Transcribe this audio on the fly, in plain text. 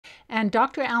And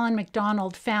Dr. Alan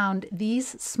MacDonald found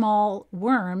these small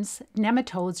worms,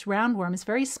 nematodes, roundworms,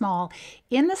 very small,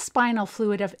 in the spinal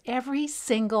fluid of every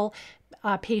single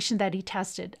patient that he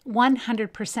tested,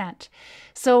 100%.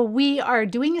 So we are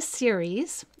doing a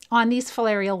series on these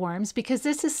filarial worms because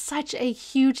this is such a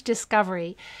huge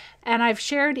discovery. And I've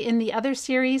shared in the other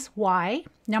series why.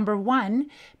 Number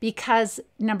one, he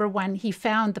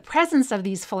found the presence of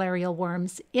these filarial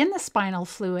worms in the spinal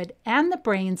fluid and the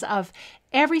brains of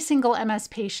every single MS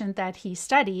patient that he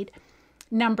studied.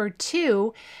 Number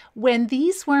two, when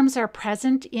these worms are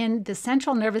present in the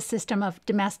central nervous system of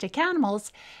domestic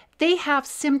animals, they have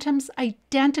symptoms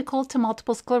identical to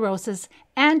multiple sclerosis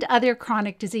and other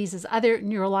chronic diseases, other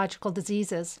neurological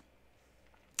diseases.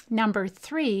 Number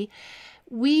three,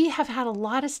 we have had a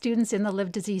lot of students in the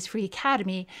Live Disease-Free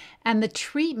Academy, and the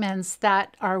treatments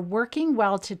that are working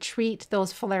well to treat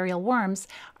those filarial worms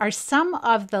are some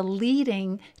of the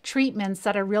leading treatments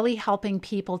that are really helping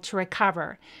people to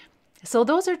recover. So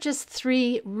those are just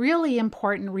three really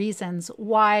important reasons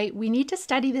why we need to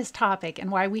study this topic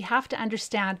and why we have to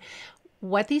understand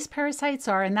what these parasites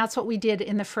are. And that's what we did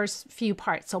in the first few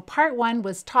parts. So part one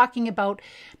was talking about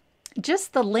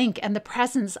just the link and the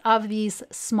presence of these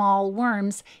small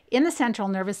worms in the central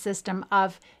nervous system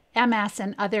of MS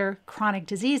and other chronic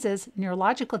diseases,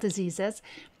 neurological diseases.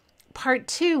 Part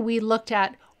two, we looked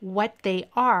at what they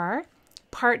are.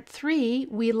 Part three,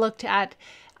 we looked at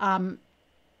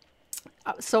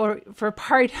so for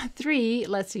part three,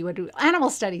 let's see, animal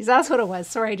studies. That's what it was.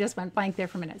 Sorry, I just went blank there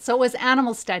for a minute. So it was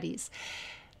animal studies.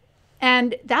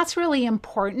 And that's really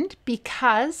important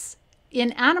because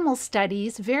in animal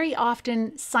studies, very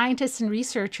often scientists and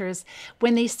researchers,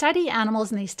 when they study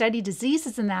animals and they study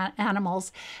diseases in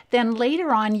animals, then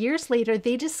later on, years later,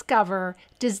 they discover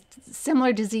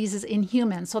similar diseases in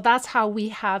humans. So that's how we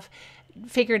have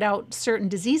figured out certain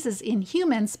diseases in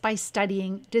humans by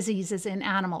studying diseases in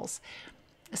animals.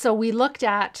 So we looked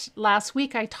at, last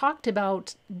week I talked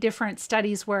about different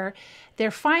studies where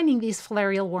they're finding these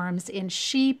filarial worms in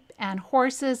sheep and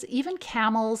horses, even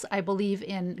camels, I believe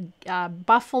in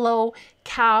buffalo,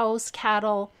 cows,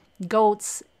 cattle,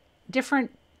 goats,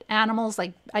 different animals,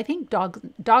 like I think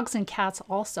dogs and cats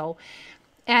also.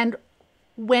 And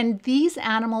when these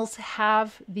animals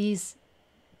have these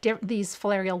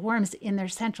filarial worms in their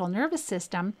central nervous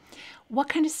system, what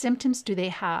kind of symptoms do they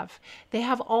have? They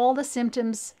have all the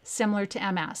symptoms similar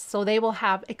to MS. So they will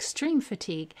have extreme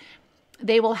fatigue.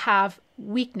 They will have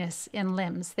weakness in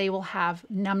limbs. They will have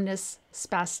numbness,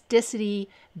 spasticity,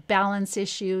 balance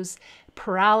issues,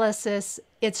 paralysis.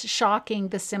 It's shocking,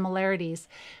 the similarities.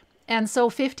 And so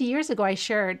 50 years ago, I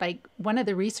shared, like one of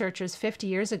the researchers 50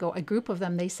 years ago, a group of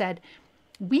them, they said,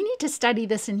 we need to study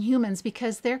this in humans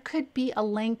because there could be a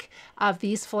link of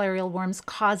these filarial worms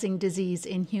causing disease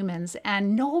in humans.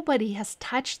 And nobody has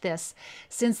touched this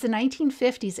since the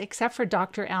 1950s except for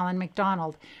Dr. Alan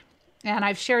MacDonald. And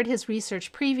I've shared his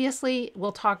research previously.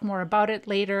 We'll talk more about it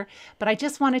later. But I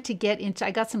just wanted to get into,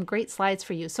 I got some great slides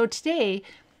for you. So today,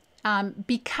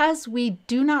 because we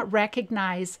do not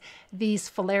recognize these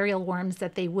filarial worms,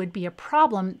 that they would be a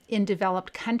problem in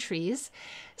developed countries.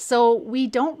 So we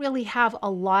don't really have a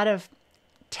lot of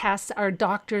tests. Our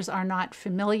doctors are not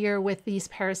familiar with these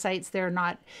parasites. They're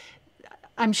not,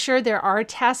 I'm sure there are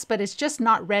tests, but it's just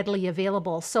not readily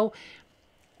available. So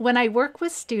when I work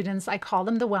with students, I call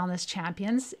them the wellness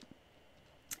champions,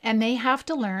 and they have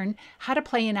to learn how to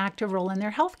play an active role in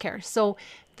their healthcare. So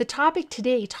the topic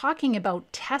today, talking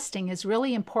about testing, is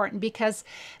really important because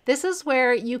this is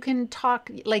where you can talk,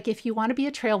 like if you want to be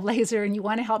a trailblazer and you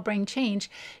want to help bring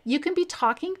change, you can be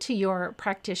talking to your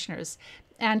practitioners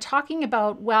and talking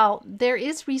about, well, there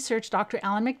is research, Dr.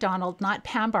 Alan MacDonald, not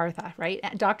Pam Bartha, right?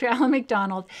 Dr. Alan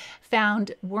MacDonald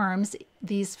found worms,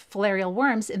 these filarial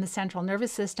worms in the central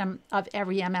nervous system of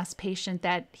every MS patient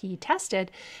that he tested.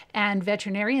 And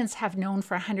veterinarians have known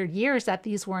for 100 years that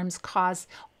these worms cause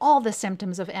all the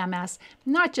symptoms of MS,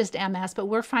 not just MS, but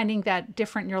we're finding that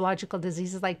different neurological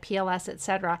diseases like PLS,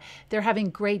 etc., they're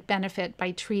having great benefit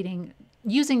by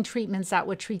using treatments that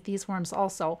would treat these worms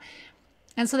also.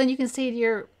 And so then you can say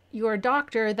to your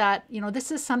doctor that, you know,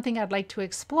 this is something I'd like to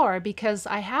explore because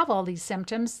I have all these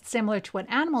symptoms similar to what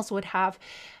animals would have.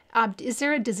 Is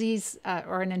there a disease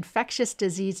or an infectious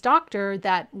disease doctor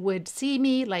that would see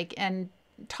me and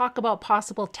talk about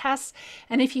possible tests?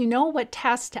 And if you know what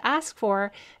tests to ask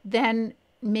for, then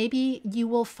maybe you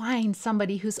will find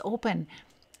somebody who's open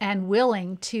and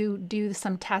willing to do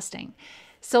some testing.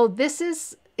 So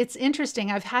it's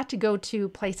interesting. I've had to go to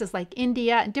places like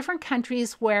India and different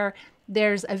countries where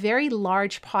there's a very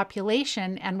large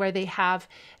population and where they have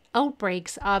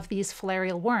outbreaks of these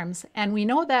filarial worms. And we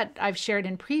know that I've shared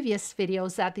in previous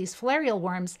videos that these filarial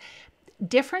worms,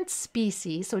 different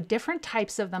species, so different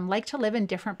types of them, like to live in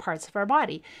different parts of our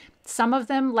body. Some of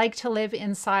them like to live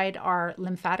inside our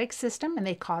lymphatic system and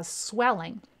they cause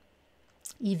swelling.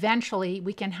 Eventually,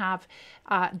 we can have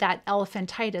that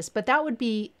elephantitis, but that would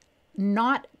be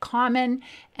not common.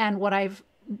 And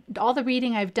all the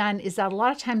reading I've done is that a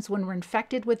lot of times when we're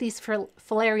infected with these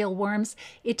filarial worms,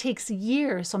 it takes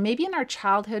years. So maybe in our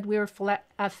childhood, we were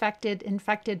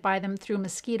infected by them through a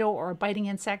mosquito or a biting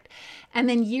insect. And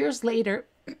then years later,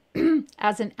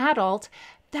 as an adult,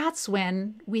 that's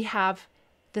when we have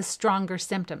the stronger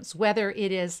symptoms, whether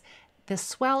it is the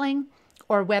swelling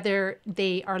or whether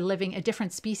they are living, a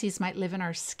different species might live in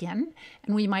our skin,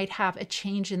 and we might have a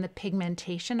change in the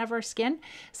pigmentation of our skin.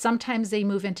 Sometimes they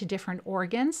move into different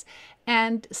organs,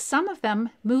 and some of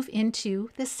them move into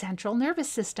the central nervous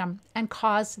system and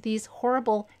cause these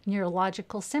horrible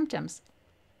neurological symptoms.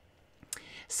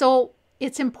 So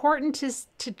it's important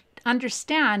to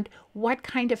understand what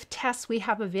kind of tests we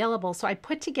have available. So I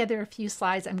put together a few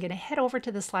slides. I'm going to head over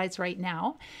to the slides right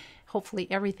now. Hopefully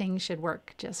everything should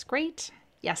work just great.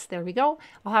 Yes, there we go.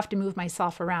 I'll have to move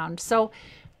myself around. So,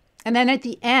 and then at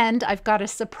the end, I've got a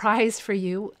surprise for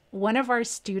you. One of our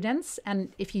students,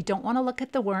 and if you don't want to look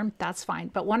at the worm, that's fine.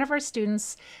 But one of our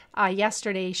students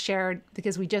yesterday shared,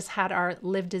 because we just had our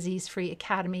Live Disease Free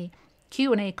Academy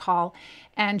Q&A call,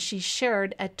 and she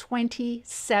shared a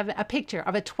picture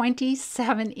of a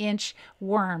 27-inch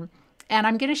worm. And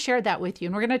I'm going to share that with you,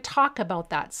 and we're going to talk about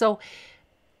that. So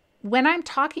when I'm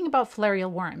talking about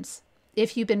filarial worms,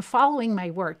 if you've been following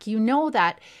my work, you know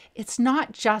that it's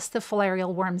not just the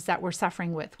filarial worms that we're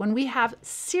suffering with. When we have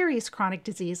serious chronic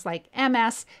disease like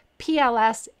MS,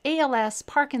 PLS, ALS,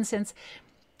 Parkinson's,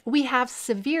 we have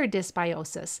severe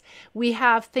dysbiosis. We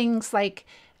have things like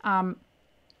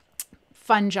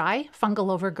fungi, fungal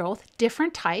overgrowth,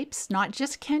 different types, not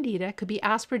just Candida, it could be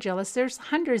Aspergillus. There's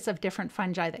hundreds of different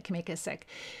fungi that can make us sick.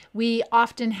 We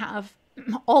often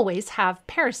always have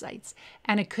parasites,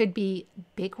 and it could be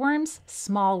big worms,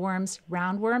 small worms,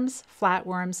 roundworms,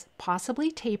 flatworms,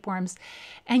 possibly tapeworms,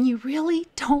 and you really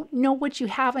don't know what you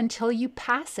have until you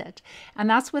pass it. And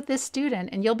that's with this student,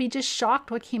 and you'll be just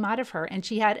shocked what came out of her. And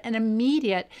she had an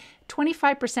immediate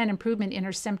 25% improvement in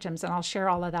her symptoms, and I'll share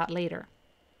all of that later.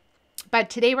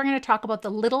 But today we're going to talk about the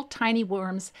little tiny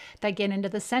worms that get into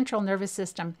the central nervous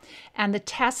system and the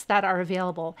tests that are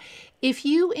available. If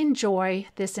you enjoy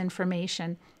this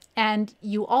information and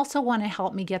you also want to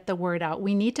help me get the word out,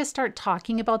 we need to start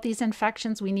talking about these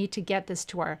infections. We need to get this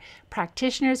to our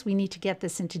practitioners. We need to get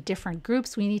this into different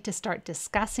groups. We need to start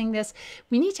discussing this.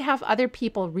 We need to have other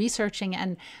people researching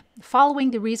and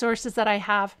following the resources that I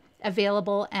have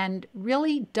available and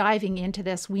really diving into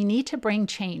this. We need to bring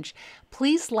change.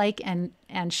 Please like and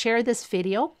share this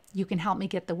video. You can help me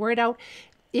get the word out.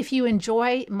 If you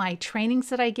enjoy my trainings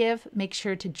that I give, make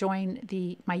sure to join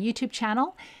my YouTube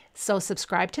channel. So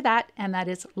subscribe to that, and that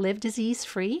is Live Disease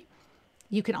Free.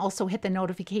 You can also hit the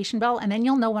notification bell, and then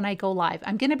you'll know when I go live.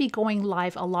 I'm going to be going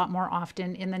live a lot more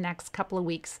often in the next couple of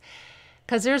weeks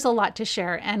because there's a lot to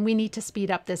share and we need to speed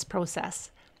up this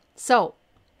process. So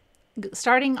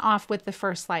starting off with the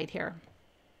first slide here,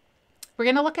 we're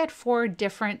going to look at 4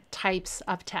 different types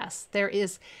of tests. There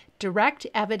is direct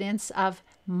evidence of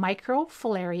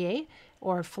microfilariae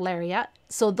or filaria.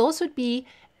 So those would be,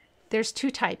 there's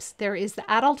 2 types. There is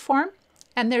the adult form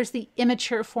and there's the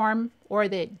immature form, or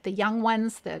the young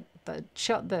ones, the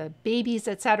babies,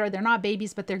 etc. They're not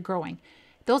babies, but they're growing.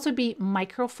 Those would be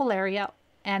microfilaria,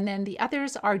 and then the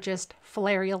others are just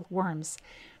filarial worms.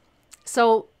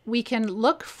 So we can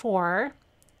look for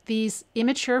these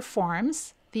immature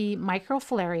forms, the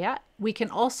microfilaria. We can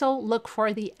also look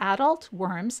for the adult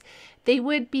worms. They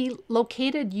would be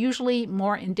located usually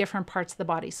more in different parts of the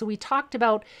body. So we talked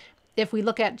about, if we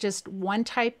look at just one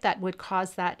type that would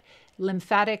cause that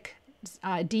lymphatic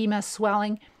edema,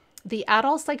 swelling, the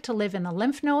adults like to live in the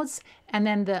lymph nodes, and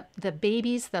then the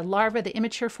babies, the larvae, the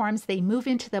immature forms, they move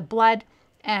into the blood.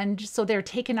 And so they're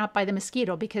taken up by the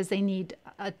mosquito because they need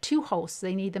 2 hosts.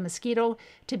 They need the mosquito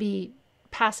to be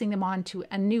passing them on to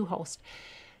a new host.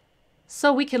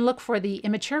 So we can look for the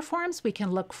immature forms. We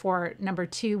can look for, number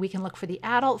 2, we can look for the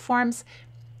adult forms.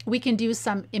 We can do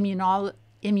some immunological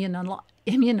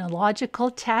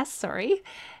tests,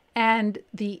 And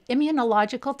the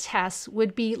immunological tests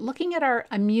would be looking at our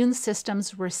immune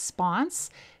system's response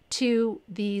to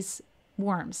these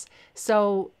worms.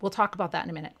 So we'll talk about that in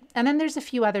a minute. And then there's a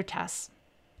few other tests.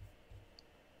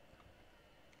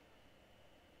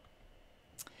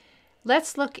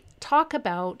 Let's talk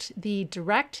about the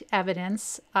direct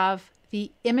evidence of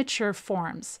the immature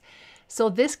forms. So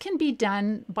this can be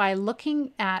done by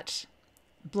looking at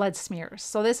blood smears.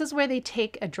 So this is where they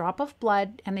take a drop of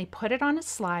blood and they put it on a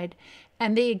slide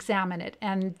and they examine it.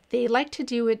 And they like to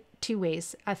do it two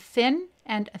ways, a thin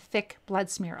and a thick blood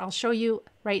smear. I'll show you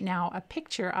right now a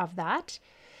picture of that.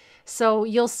 So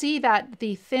you'll see that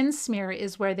the thin smear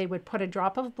is where they would put a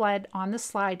drop of blood on the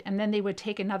slide, and then they would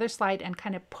take another slide and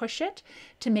kind of push it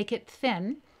to make it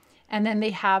thin. And then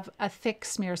they have a thick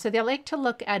smear. So they like to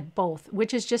look at both,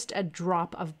 which is just a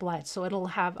drop of blood. So it'll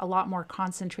have a lot more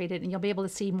concentrated, and you'll be able to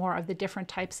see more of the different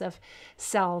types of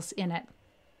cells in it.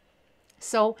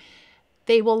 So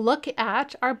they will look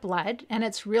at our blood, and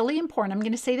it's really important. I'm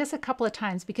going to say this a couple of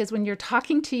times because when you're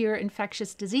talking to your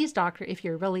infectious disease doctor, if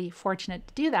you're really fortunate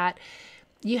to do that,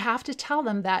 you have to tell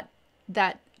them that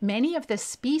many of the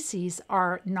species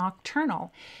are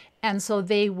nocturnal. And so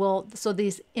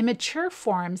these immature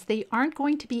forms, they aren't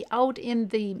going to be out in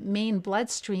the main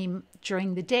bloodstream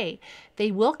during the day.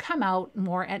 They will come out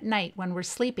more at night when we're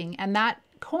sleeping. And that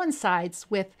coincides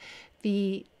with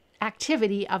the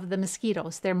activity of the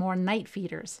mosquitoes. They're more night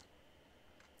feeders.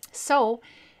 So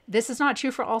this is not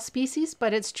true for all species,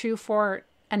 but it's true for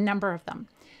a number of them.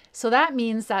 So that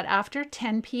means that after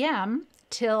 10 p.m.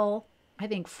 till I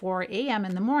think 4 a.m.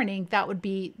 in the morning, that would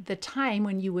be the time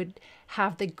when you would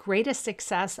have the greatest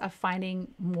success of finding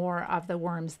more of the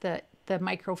worms, the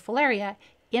microfilariae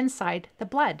inside the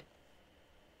blood.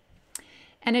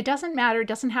 And it doesn't matter, it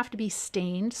doesn't have to be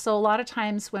stained. So a lot of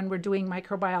times when we're doing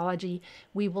microbiology,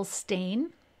 we will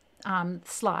stain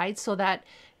slides so that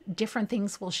different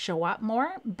things will show up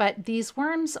more. But these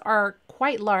worms are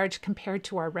quite large compared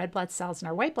to our red blood cells and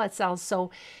our white blood cells. So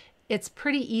it's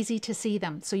pretty easy to see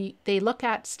them. So they look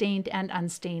at stained and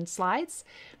unstained slides.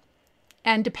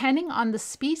 And depending on the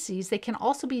species, they can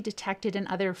also be detected in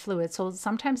other fluids. So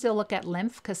sometimes they'll look at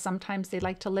lymph because sometimes they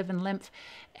like to live in lymph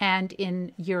and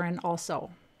in urine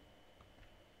also.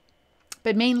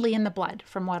 But mainly in the blood,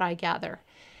 from what I gather.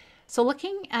 So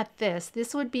looking at this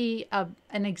would be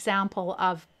an example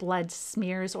of blood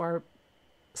smears or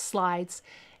slides.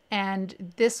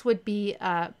 And this would be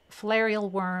a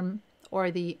filarial worm or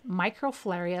the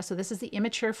microfilaria. So this is the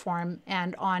immature form.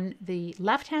 And on the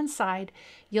left-hand side,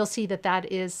 you'll see that that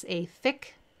is a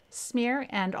thick smear,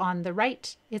 and on the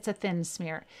right, it's a thin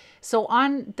smear. So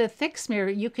on the thick smear,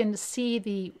 you can see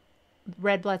the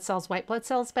red blood cells, white blood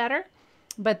cells better,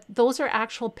 but those are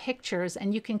actual pictures,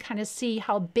 and you can kind of see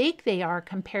how big they are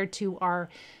compared to our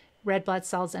red blood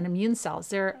cells and immune cells.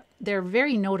 They're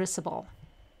very noticeable.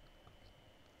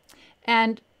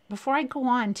 And before I go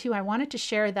on too, I wanted to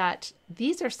share that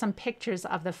these are some pictures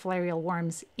of the filarial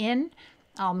worms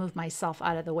I'll move myself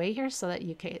out of the way here so that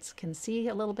you guys can see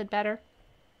a little bit better.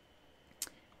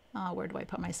 Where do I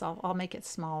put myself? I'll make it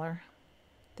smaller.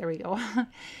 There we go.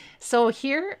 So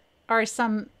here are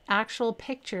some actual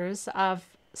pictures of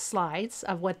slides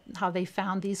of how they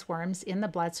found these worms in the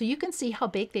blood. So you can see how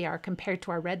big they are compared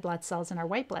to our red blood cells and our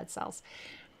white blood cells.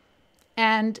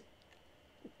 And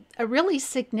a really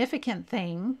significant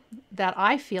thing that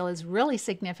I feel is really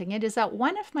significant is that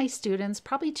one of my students,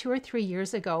 probably 2 or 3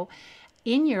 years ago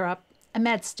in Europe, a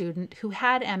med student who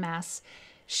had MS,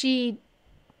 she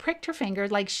pricked her finger,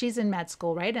 like she's in med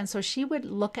school, right? And so she would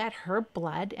look at her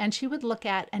blood and she would look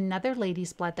at another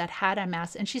lady's blood that had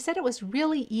MS. And she said it was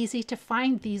really easy to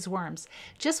find these worms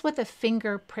just with a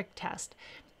finger prick test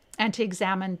and to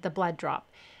examine the blood drop.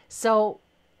 So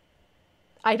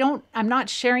I'm not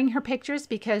sharing her pictures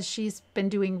because she's been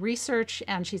doing research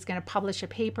and she's going to publish a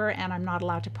paper, and I'm not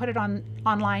allowed to put it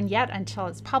online yet until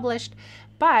it's published.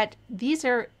 But these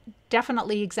are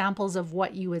definitely examples of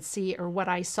what you would see, or what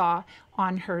I saw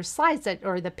on her slides,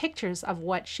 or the pictures of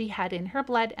what she had in her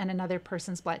blood and another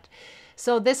person's blood.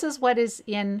 So this is what is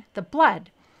in the blood.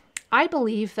 I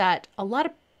believe that a lot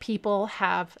of people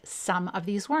have some of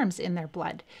these worms in their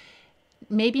blood.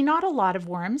 Maybe not a lot of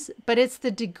worms, but it's the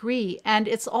degree, and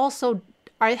it's also,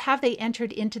 have they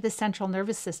entered into the central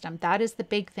nervous system? That is the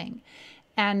big thing.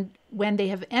 And when they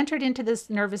have entered into this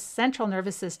central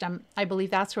nervous system, I believe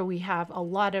that's where we have a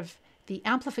lot of the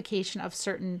amplification of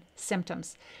certain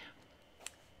symptoms.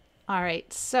 All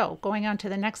right, so going on to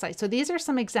the next slide. So these are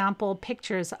some example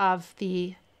pictures of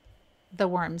the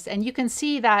worms, and you can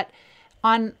see that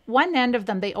on one end of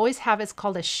them, they always have, it's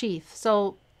called a sheath.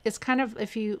 So it's kind of,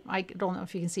 I don't know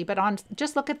if you can see, but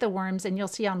just look at the worms and you'll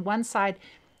see on one side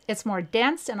it's more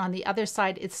dense, and on the other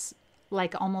side it's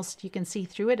like almost you can see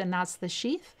through it, and that's the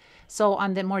sheath. So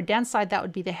on the more dense side, that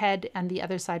would be the head, and the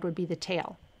other side would be the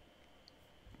tail.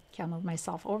 Okay, I'll move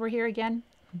myself over here again.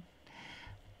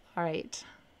 All right,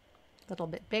 a little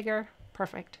bit bigger,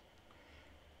 perfect.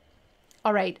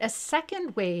 All right, a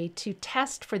second way to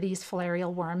test for these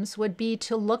filarial worms would be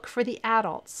to look for the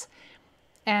adults.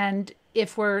 And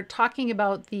if we're talking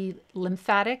about the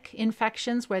lymphatic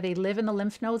infections where they live in the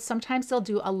lymph nodes, sometimes they'll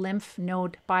do a lymph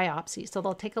node biopsy. So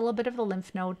they'll take a little bit of the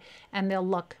lymph node and they'll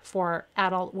look for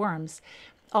adult worms.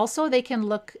 Also, they can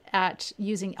look at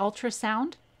using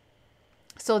ultrasound.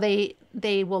 So they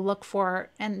will look for,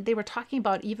 and they were talking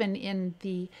about even in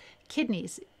the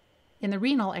kidneys, in the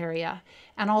renal area,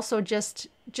 and also just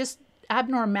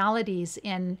abnormalities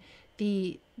in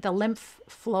the lymph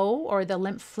flow or the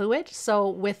lymph fluid. So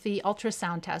with the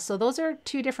ultrasound test. So those are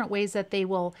two different ways that they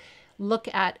will look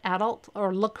at adult,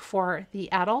 or look for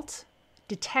the adult,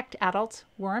 detect adult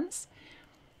worms.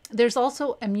 There's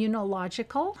also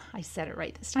immunological, I said it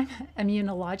right this time,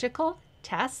 immunological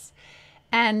tests.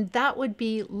 And that would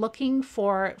be looking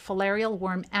for filarial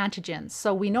worm antigens.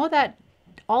 So we know that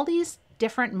all these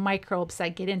different microbes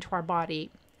that get into our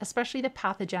body, especially the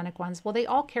pathogenic ones, well, they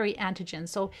all carry antigens.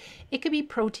 So it could be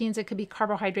proteins, it could be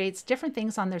carbohydrates, different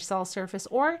things on their cell surface,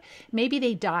 or maybe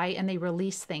they die and they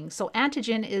release things. So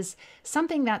antigen is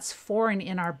something that's foreign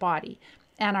in our body,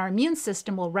 and our immune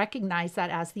system will recognize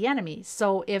that as the enemy.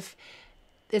 So if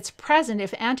it's present,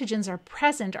 if antigens are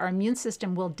present, our immune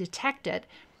system will detect it.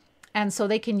 And so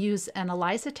they can use an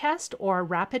ELISA test or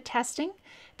rapid testing.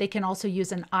 They can also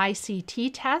use an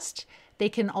ICT test. They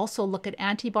can also look at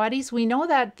antibodies. We know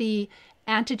that the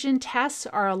antigen tests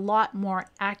are a lot more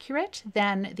accurate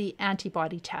than the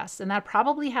antibody tests. And that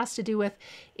probably has to do with,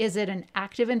 is it an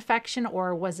active infection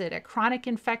or was it a chronic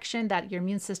infection that your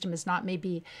immune system is not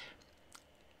maybe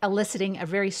eliciting a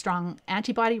very strong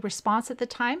antibody response at the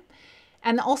time?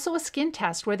 And also a skin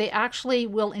test where they actually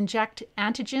will inject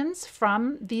antigens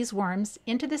from these worms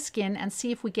into the skin and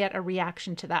see if we get a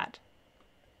reaction to that.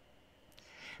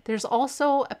 There's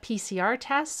also a PCR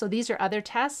test. So these are other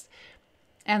tests.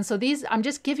 And so these, I'm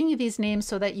just giving you these names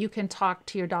so that you can talk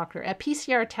to your doctor. A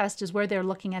PCR test is where they're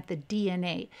looking at the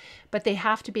DNA, but they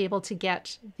have to be able to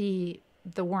get the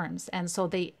worms. And so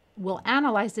they will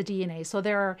analyze the DNA. So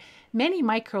there are many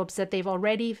microbes that they've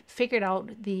already figured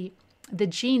out the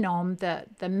genome,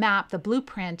 the map, the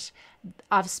blueprint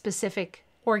of specific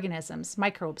organisms,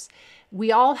 microbes.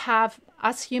 We all have,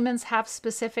 us humans have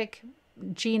specific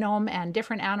genome, and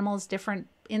different animals, different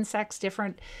insects,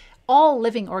 all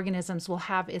living organisms will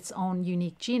have its own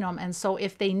unique genome. And so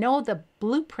if they know the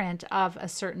blueprint of a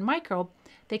certain microbe,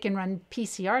 they can run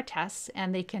PCR tests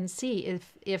and they can see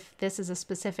if this is a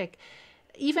specific,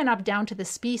 even up down to the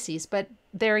species. But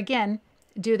there again,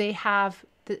 do they have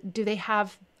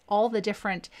all the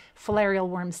different filarial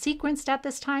worms sequenced at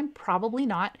this time? Probably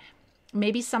not.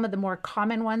 Maybe some of the more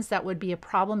common ones that would be a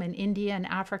problem in India and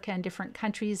Africa and different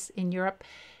countries in Europe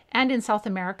and in South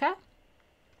America.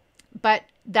 But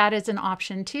that is an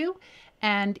option too.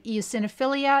 And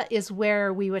eosinophilia is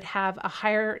where we would have a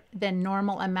higher than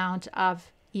normal amount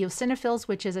of eosinophils,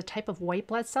 which is a type of white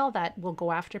blood cell that will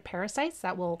go after parasites,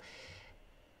 that will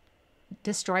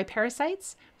destroy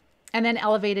parasites. And then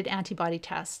elevated antibody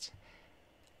test.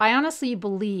 I honestly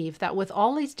believe that with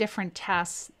all these different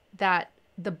tests, that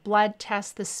the blood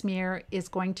test, the smear, is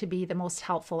going to be the most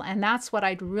helpful. And that's what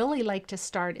I'd really like to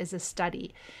start as a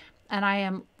study. And I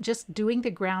am just doing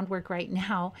the groundwork right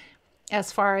now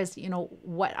as far as,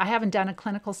 what I haven't done a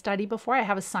clinical study before. I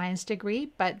have a science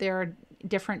degree, but there are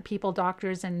different people,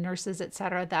 doctors and nurses,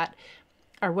 etc., that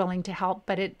are willing to help.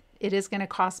 But it is going to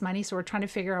cost money. So we're trying to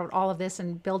figure out all of this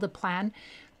and build a plan.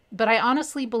 But I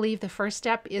honestly believe the first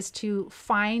step is to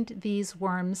find these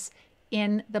worms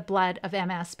in the blood of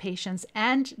MS patients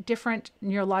and different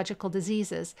neurological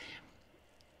diseases.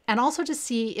 And also to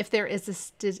see if there is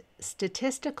a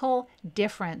statistical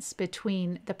difference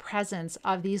between the presence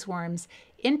of these worms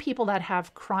in people that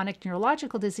have chronic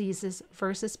neurological diseases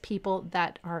versus people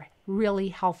that are really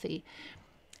healthy.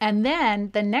 And then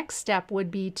the next step would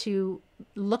be to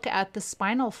look at the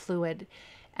spinal fluid.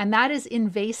 And that is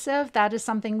invasive. That is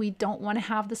something we don't want to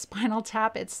have, the spinal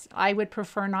tap. I would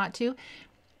prefer not to.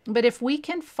 But if we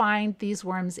can find these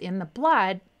worms in the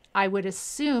blood, I would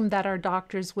assume that our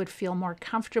doctors would feel more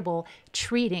comfortable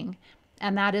treating.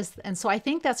 And so I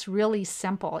think that's really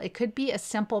simple. It could be a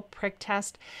simple prick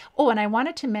test. Oh, and I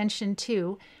wanted to mention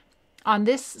too, on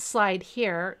this slide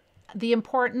here, the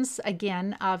importance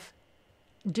again of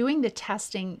doing the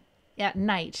testing at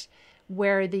night,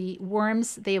 where the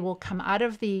worms, they will come out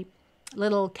of the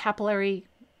little capillary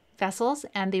vessels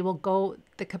and they will go,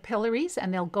 the capillaries,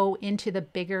 and they'll go into the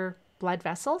bigger blood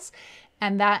vessels,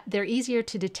 and that they're easier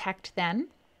to detect then.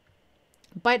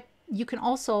 But you can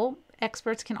also,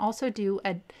 experts can also do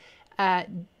a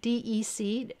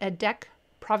DEC, a deck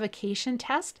provocation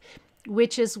test,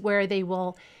 which is where they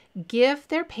will give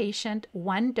their patient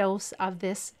 1 dose of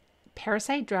this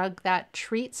parasite drug that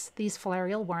treats these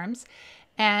filarial worms,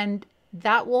 and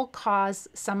that will cause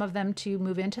some of them to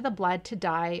move into the blood to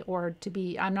die, or to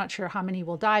be, I'm not sure how many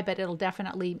will die, but it'll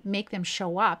definitely make them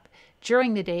show up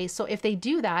during the day. So if they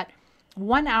do that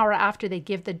 1 hour after they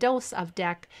give the dose of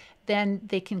DEC, then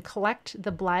they can collect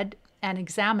the blood and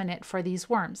examine it for these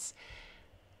worms.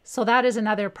 So that is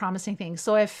another promising thing.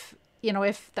 So if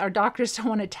our doctors don't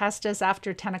want to test us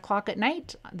after 10 o'clock at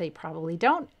night, they probably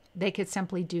don't, they could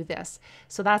simply do this.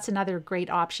 So that's another great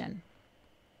option.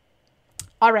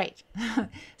 All right,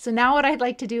 so now what I'd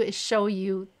like to do is show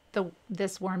you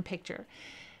this worm picture.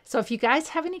 So if you guys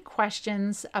have any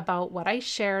questions about what I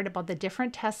shared, about the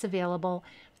different tests available,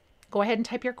 go ahead and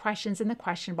type your questions in the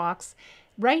question box.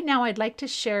 Right now, I'd like to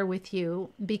share with you,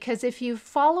 because if you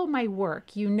follow my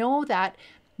work, you know that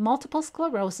multiple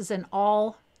sclerosis and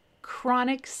all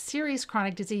serious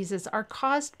chronic diseases are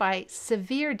caused by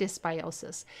severe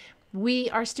dysbiosis.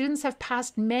 Our students have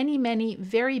passed many, many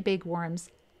very big worms,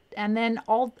 and then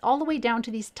all the way down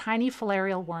to these tiny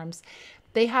filarial worms.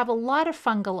 They have a lot of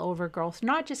fungal overgrowth,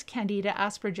 not just Candida,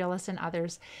 Aspergillus, and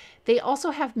others. They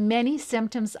also have many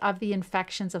symptoms of the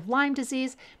infections of Lyme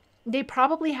disease. They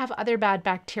probably have other bad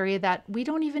bacteria that we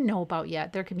don't even know about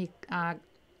yet. There can be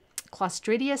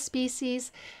Clostridia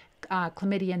species,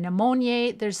 Chlamydia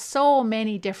pneumoniae. There's so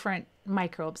many different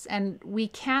microbes, and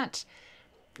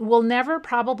we'll never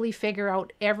probably figure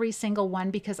out every single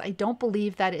one, because I don't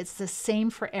believe that it's the same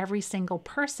for every single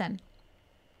person,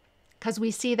 because we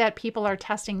see that people are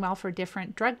testing well for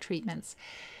different drug treatments,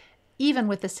 even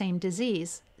with the same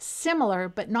disease, similar,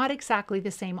 but not exactly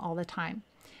the same all the time.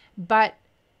 But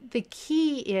the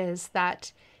key is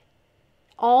that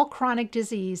all chronic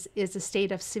disease is a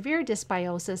state of severe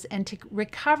dysbiosis, and to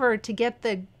recover, to get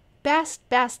the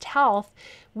best health,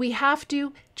 we have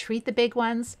to treat the big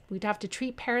ones. We'd have to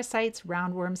treat parasites,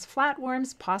 roundworms,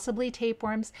 flatworms, possibly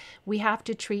tapeworms. We have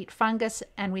to treat fungus,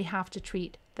 and we have to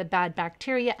treat the bad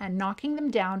bacteria, and knocking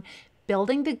them down,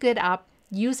 building the good up,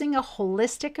 using a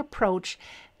holistic approach.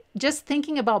 Just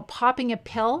thinking about popping a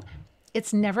pill,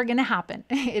 it's never going to happen.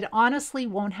 It honestly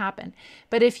won't happen.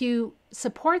 But if you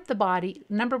support the body,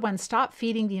 number one, stop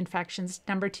feeding the infections.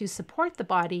 Number two, support the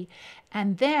body.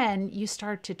 And then you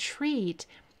start to treat,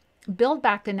 build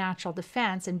back the natural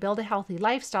defense, and build a healthy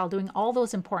lifestyle, doing all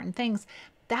those important things.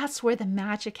 That's where the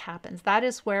magic happens. That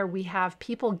is where we have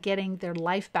people getting their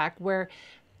life back, where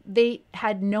they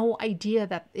had no idea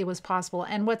that it was possible.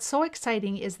 And what's so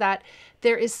exciting is that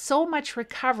there is so much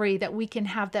recovery that we can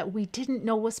have that we didn't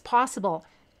know was possible.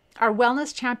 Our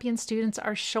Wellness Champion students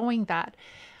are showing that.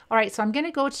 All right, so I'm going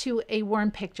to go to a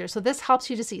worm picture. So this helps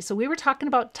you to see. So we were talking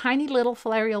about tiny little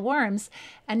filarial worms,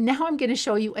 and now I'm going to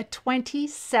show you a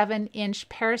 27-inch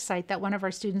parasite that one of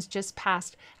our students just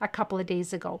passed a couple of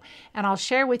days ago. And I'll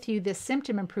share with you the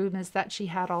symptom improvements that she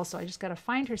had also. I just got to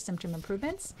find her symptom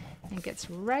improvements. I think it's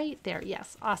right there.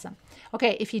 Yes, awesome.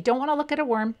 Okay, if you don't want to look at a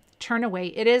worm, turn away.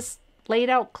 It is laid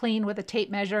out clean with a tape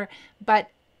measure,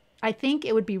 but I think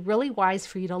it would be really wise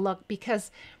for you to look,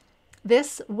 because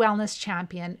this Wellness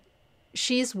Champion,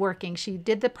 she's working. She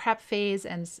did the prep phase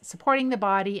and supporting the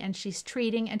body, and she's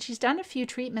treating, and she's done a few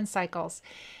treatment cycles,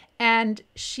 and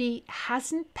she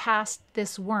hasn't passed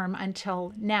this worm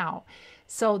until now.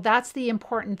 So that's the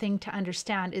important thing to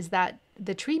understand, is that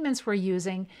the treatments we're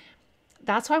using,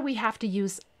 that's why we have to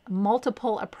use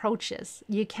multiple approaches.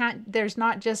 There's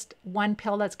not just one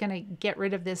pill that's going to get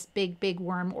rid of this big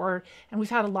worm, and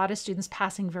we've had a lot of students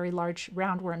passing very large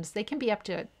roundworms. They can be up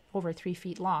to over 3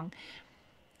 feet long.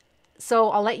 So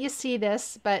I'll let you see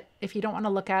this, but if you don't want to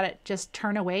look at it, just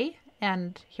turn away.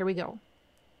 And here we go.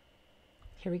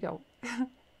 Here we go.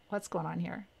 What's going on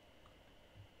here?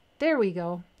 There we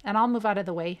go. And I'll move out of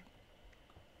the way.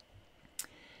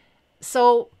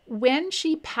 So when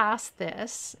she passed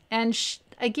this, and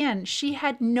again, she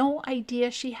had no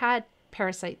idea she had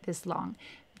parasite this long.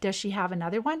 Does she have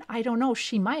another one? I don't know.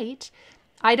 She might.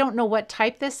 I don't know what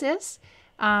type this is.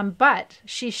 But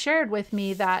she shared with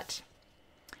me that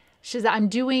I'm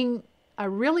doing a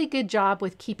really good job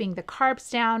with keeping the carbs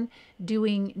down,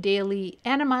 doing daily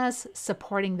enemas,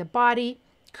 supporting the body,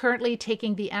 currently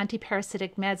taking the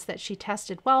antiparasitic meds that she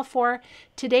tested well for.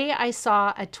 Today I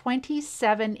saw a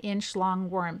 27-inch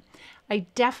long worm. I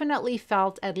definitely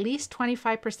felt at least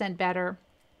 25% better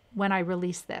when I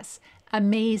released this.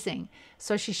 Amazing.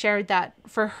 So she shared that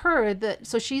for her,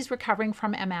 so she's recovering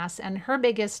from MS, and her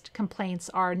biggest complaints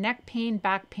are neck pain,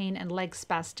 back pain, and leg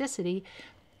spasticity.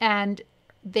 And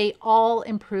they all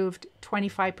improved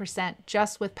 25%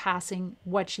 just with passing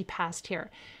what she passed here.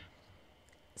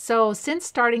 So since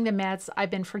starting the meds,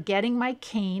 I've been forgetting my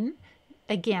cane.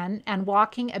 again and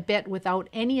walking a bit without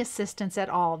any assistance at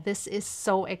all. This is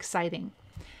so exciting.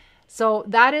 So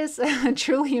that is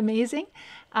truly amazing.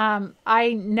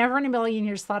 I never in a million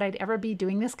years thought I'd ever be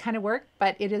doing this kind of work,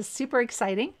 but it is super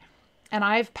exciting. And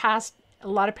I've passed a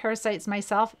lot of parasites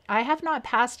myself. I have not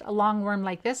passed a longworm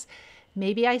like this.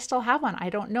 Maybe I still have one. I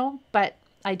don't know, but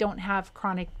I don't have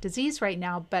chronic disease right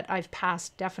now, but I've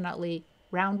passed definitely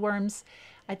roundworms,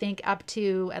 I think up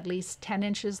to at least 10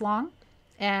 inches long.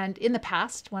 And in the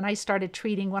past, when I started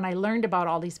treating, when I learned about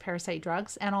all these parasite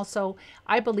drugs, and also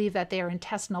I believe that they are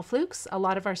intestinal flukes. A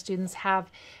lot of our students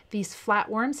have these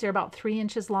flatworms. They're about 3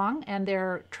 inches long and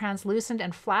they're translucent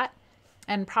and flat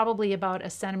and probably about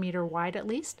a centimeter wide at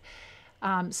least.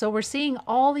 So we're seeing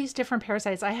all these different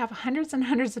parasites. I have hundreds and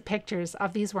hundreds of pictures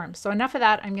of these worms. So enough of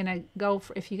that. I'm going to go,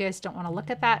 if you guys don't want to look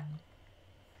at that.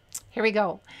 Here we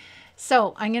go.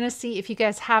 So I'm going to see if you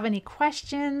guys have any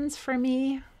questions for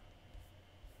me.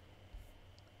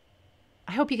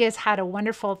 I hope you guys had a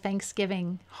wonderful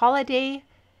Thanksgiving holiday.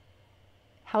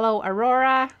 Hello,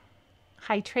 Aurora.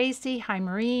 Hi, Tracy. Hi,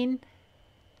 Maureen.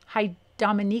 Hi,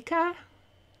 Dominica.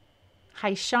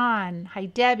 Hi, Sean. Hi,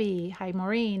 Debbie. Hi,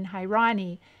 Maureen. Hi,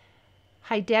 Ronnie.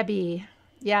 Hi, Debbie.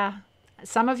 Yeah,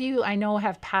 some of you I know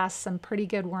have passed some pretty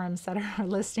good worms that are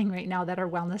listening right now that are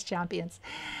wellness champions.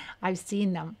 I've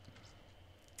seen them.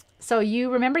 So you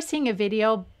remember seeing a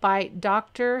video by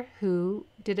Doctor who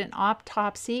did an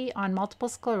autopsy on multiple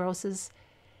sclerosis,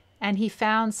 and he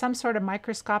found some sort of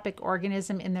microscopic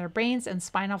organism in their brains and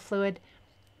spinal fluid.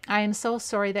 I am so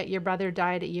sorry that your brother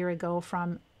died a year ago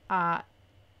from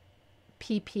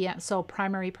PPM, so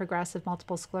primary progressive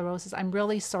multiple sclerosis. I'm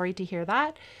really sorry to hear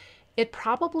that. It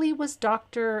probably was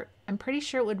I'm pretty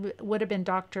sure it would have been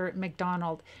Dr.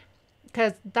 McDonald,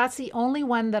 because that's the only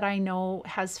one that I know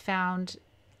has found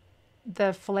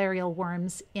the filarial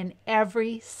worms in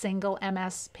every single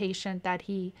MS patient that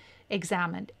he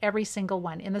examined, every single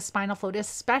one in the spinal fluid,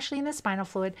 especially in the spinal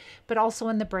fluid, but also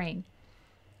in the brain.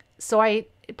 So it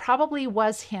probably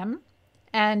was him.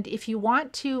 And if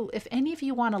any of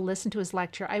you want to listen to his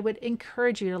lecture, I would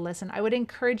encourage you to listen. I would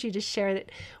encourage you to share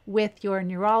it with your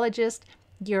neurologist,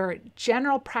 your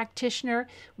general practitioner,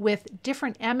 with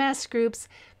different MS groups.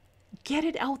 Get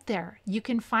it out there. You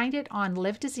can find it on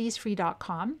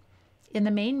livediseasefree.com. In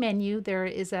the main menu, there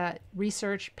is a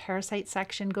research parasite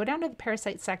section. Go down to the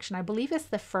parasite section. I believe it's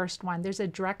the first one. There's a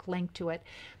direct link to it.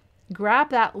 Grab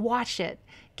that, watch it,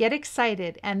 get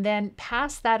excited, and then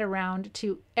pass that around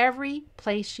to every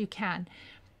place you can.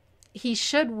 He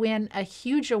should win a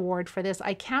huge award for this.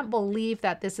 I can't believe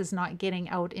that this is not getting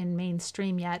out in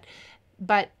mainstream yet,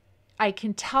 but I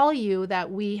can tell you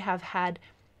that we have had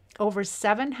over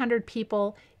 700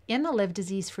 people in the Live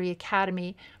Disease Free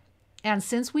Academy. And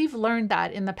since we've learned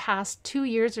that in the past 2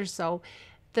 years or so,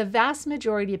 the vast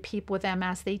majority of people with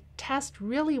MS, they test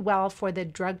really well for the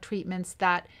drug treatments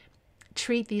that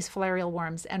treat these filarial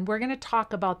worms. And we're going to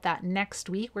talk about that next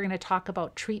week. We're going to talk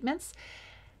about treatments.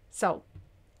 So,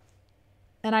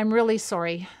 and I'm really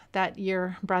sorry that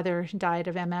your brother died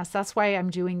of MS. That's why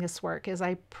I'm doing this work, is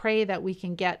I pray that we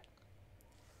can get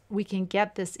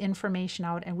this information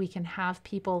out and we can have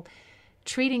people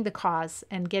treating the cause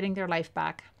and getting their life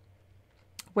back.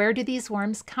 Where do these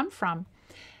worms come from?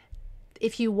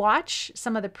 If you watch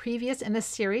some of the previous in this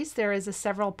series, there is a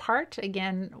several part.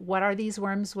 Again, what are these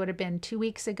worms would have been 2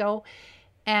 weeks ago.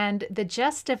 And the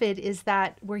gist of it is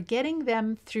that we're getting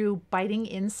them through biting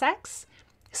insects.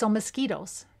 So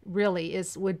mosquitoes really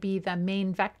would be the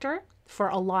main vector for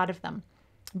a lot of them.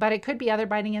 But it could be other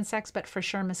biting insects, but for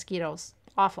sure mosquitoes.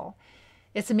 Awful.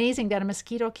 It's amazing that a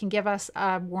mosquito can give us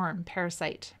a worm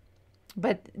parasite,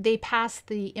 but they pass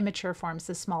the immature forms,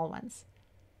 the small ones.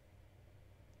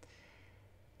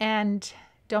 And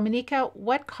Dominica,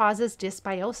 what causes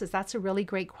dysbiosis? That's a really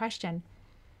great question.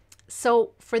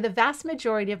 So for the vast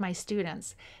majority of my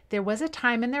students, there was a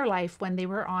time in their life when they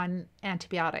were on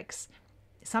antibiotics.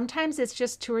 Sometimes it's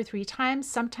just 2 or 3 times.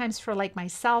 Sometimes for like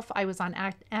myself, I was on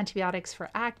antibiotics for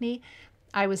acne.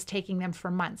 I was taking them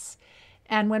for months.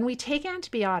 And when we take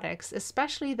antibiotics,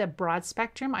 especially the broad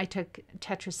spectrum, I took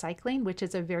tetracycline, which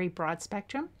is a very broad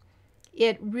spectrum.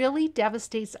 It really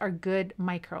devastates our good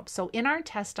microbes. So in our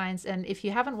intestines, and if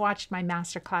you haven't watched my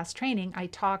masterclass training,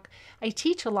 I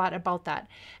teach a lot about that,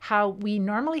 how we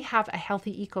normally have a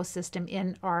healthy ecosystem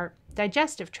in our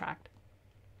digestive tract.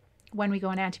 When we go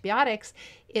on antibiotics,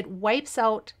 it wipes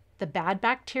out the bad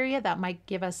bacteria that might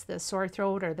give us the sore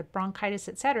throat or the bronchitis,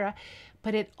 etc.,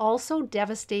 but it also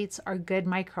devastates our good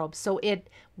microbes. So it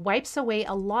wipes away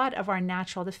a lot of our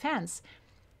natural defense.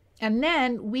 And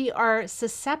then we are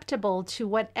susceptible to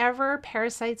whatever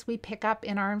parasites we pick up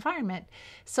in our environment.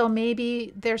 So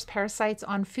maybe there's parasites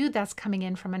on food that's coming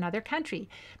in from another country.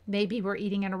 Maybe we're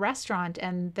eating in a restaurant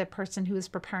and the person who is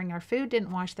preparing our food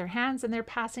didn't wash their hands and they're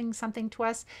passing something to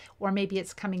us. Or maybe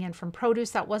it's coming in from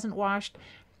produce that wasn't washed.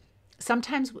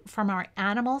 Sometimes from our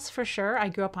animals, for sure. I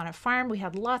grew up on a farm. We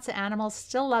had lots of animals,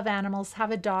 still love animals, have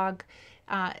a dog,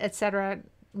 etc.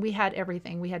 We had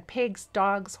everything. We had pigs,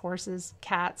 dogs, horses,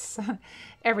 cats,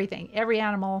 everything, every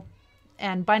animal,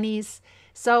 and bunnies.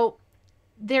 So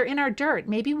they're in our dirt.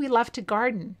 Maybe we love to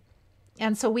garden.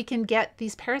 And so we can get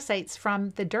these parasites from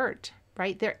the dirt,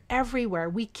 right? They're everywhere.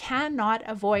 We cannot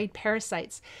avoid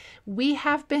parasites. We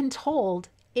have been told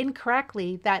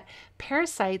incorrectly that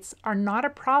parasites are not a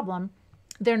problem.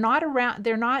 They're not around,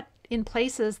 they're not in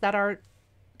places that are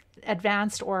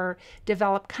advanced or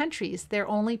developed countries. They're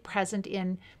only present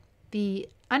in the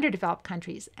underdeveloped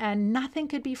countries, and nothing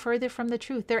could be further from the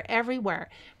truth. They're everywhere.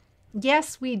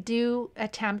 Yes, we do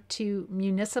attempt to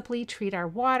municipally treat our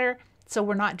water, so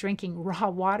we're not drinking raw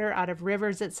water out of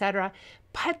rivers, etc.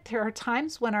 But there are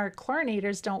times when our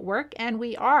chlorinators don't work, and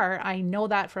we are. I know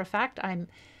that for a fact. I'm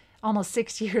almost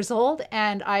 60 years old,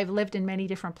 and I've lived in many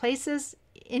different places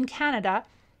in Canada.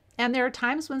 And there are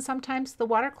times when sometimes the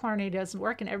water chlorinator doesn't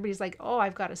work and everybody's like, oh,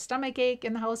 I've got a stomach ache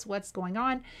in the house. What's going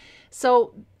on?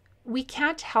 So we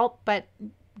can't help but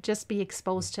just be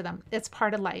exposed to them. It's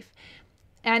part of life.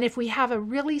 And if we have a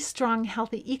really strong,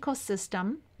 healthy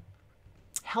ecosystem,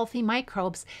 healthy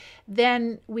microbes,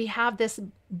 then we have this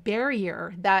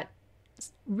barrier that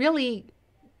really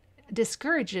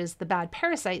discourages the bad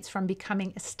parasites from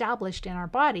becoming established in our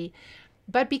body.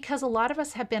 But because a lot of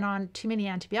us have been on too many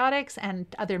antibiotics and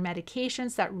other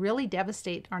medications that really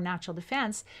devastate our natural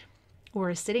defense,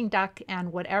 we're a sitting duck,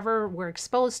 and whatever we're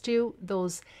exposed to,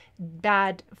 those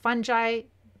bad fungi,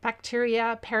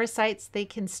 bacteria, parasites, they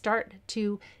can start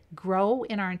to grow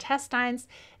in our intestines,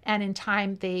 and in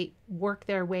time they work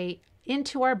their way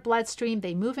into our bloodstream.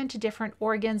 They move into different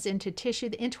organs, into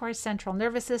tissue, into our central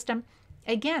nervous system.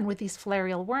 Again, with these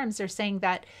filarial worms, they're saying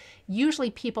that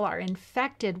usually people are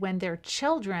infected when they're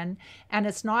children, and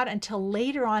it's not until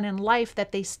later on in life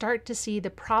that they start to see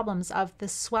the problems of the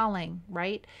swelling,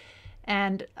 right?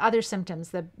 And other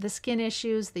symptoms, the skin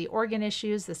issues, the organ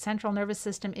issues, the central nervous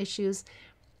system issues.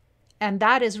 And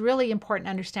that is really important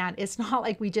to understand. It's not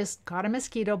like we just got a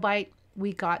mosquito bite,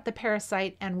 we got the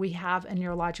parasite, and we have a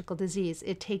neurological disease.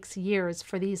 It takes years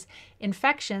for these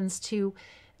infections to,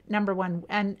 number one,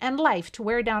 and life to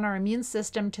wear down our immune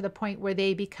system to the point where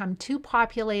they become too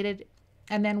populated,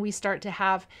 and then we start to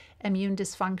have immune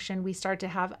dysfunction. We start to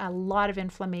have a lot of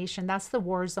inflammation. That's the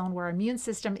war zone where our immune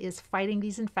system is fighting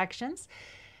these infections,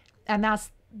 and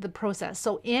that's the process.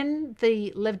 So in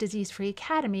the Live Disease Free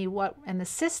Academy, and the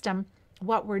system,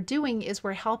 what we're doing is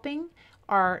we're helping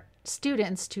our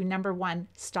students to, number one,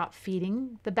 stop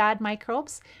feeding the bad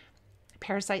microbes,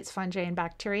 parasites, fungi, and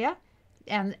bacteria,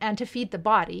 and to feed the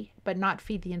body, but not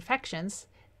feed the infections.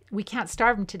 We can't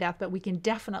starve them to death, but we can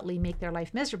definitely make their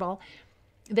life miserable.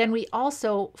 Then we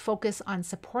also focus on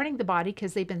supporting the body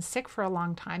because they've been sick for a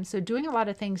long time. So doing a lot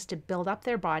of things to build up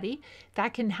their body.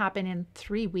 That can happen in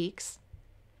 3 weeks.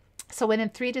 So within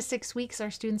 3 to 6 weeks,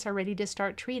 our students are ready to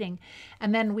start treating.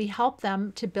 And then we help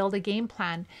them to build a game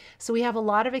plan. So we have a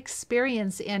lot of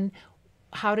experience in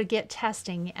how to get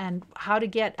testing and how to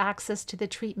get access to the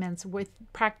treatments with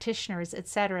practitioners,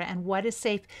 etc., and what is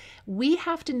safe. We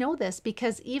have to know this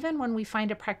because even when we find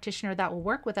a practitioner that will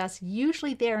work with us,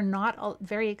 usually they are not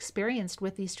very experienced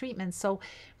with these treatments. So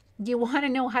you want to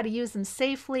know how to use them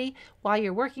safely while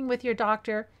you're working with your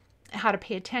doctor, how to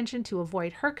pay attention to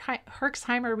avoid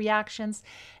Herxheimer reactions,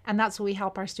 and that's what we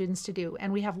help our students to do.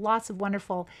 And we have lots of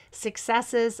wonderful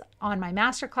successes on my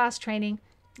masterclass training,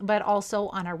 but also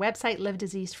on our website, Live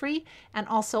Disease Free, and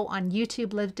also on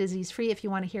YouTube, Live Disease Free, if you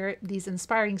want to hear these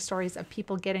inspiring stories of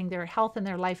people getting their health and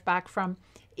their life back from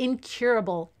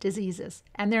incurable diseases.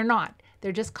 And they're not.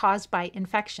 They're just caused by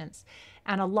infections.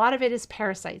 And a lot of it is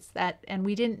parasites, and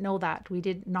we didn't know that. We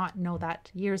did not know that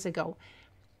years ago.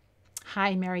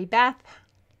 Hi, Mary Beth.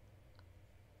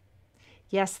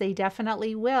 Yes, they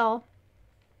definitely will.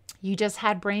 You just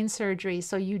had brain surgery,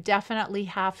 so you definitely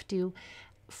have to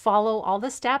follow all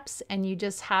the steps, and you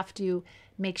just have to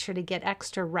make sure to get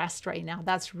extra rest right now.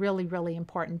 That's really, really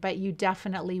important, but you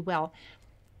definitely will.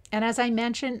 And as I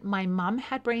mentioned, my mom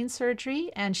had brain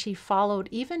surgery, and she followed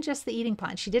even just the eating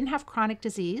plan. She didn't have chronic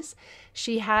disease.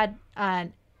 She had a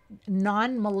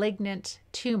non-malignant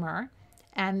tumor,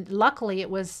 and luckily it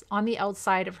was on the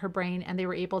outside of her brain, and they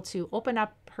were able to open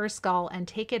up her skull and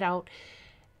take it out.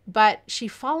 But she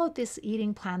followed this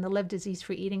eating plan, the Live Disease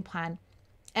Free eating plan.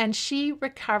 And she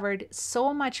recovered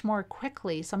so much more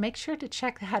quickly. So make sure to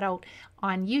check that out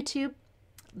on YouTube.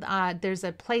 There's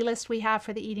a playlist we have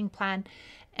for the eating plan.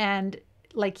 And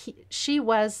like she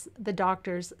was the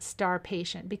doctor's star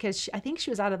patient because I think she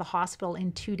was out of the hospital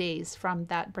in 2 days from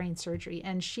that brain surgery.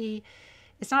 And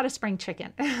it's not a spring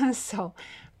chicken. So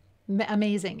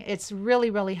amazing. It's really,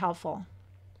 really helpful.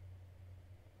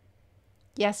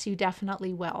 Yes, you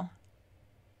definitely will.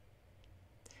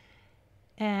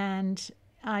 And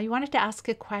you wanted to ask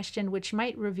a question which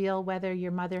might reveal whether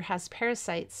your mother has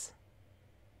parasites.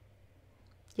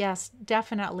 Yes,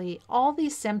 definitely. All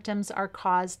these symptoms are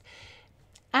caused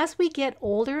as we get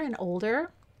older and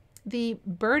older. The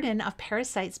burden of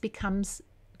parasites becomes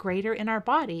greater in our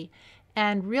body.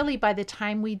 And really, by the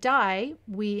time we die,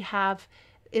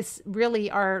 it's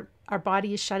really our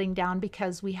body is shutting down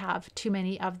because we have too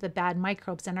many of the bad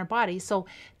microbes in our body. So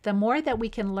the more that we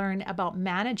can learn about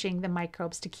managing the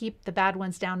microbes to keep the bad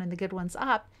ones down and the good ones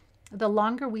up, the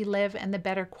longer we live and the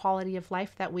better quality of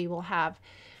life that we will have.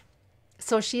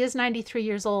 So she is 93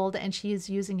 years old and she is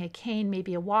using a cane,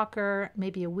 maybe a walker,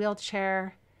 maybe a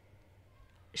wheelchair.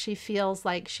 She feels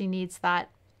like she needs that.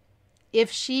 If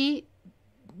she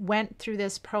went through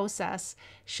this process,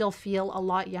 she'll feel a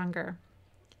lot younger.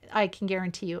 I can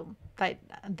guarantee you that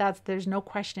there's no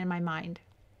question in my mind.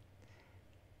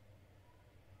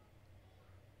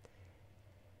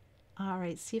 All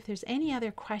right, see if there's any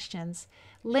other questions.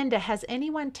 Linda, has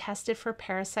anyone tested for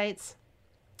parasites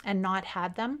and not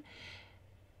had them?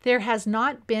 There has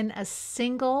not been a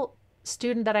single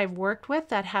student that I've worked with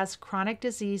that has chronic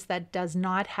disease that does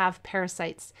not have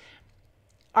parasites.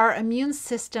 Our immune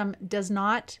system does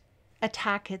not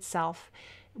attack itself.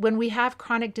 When we have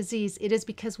chronic disease, it is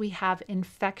because we have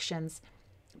infections.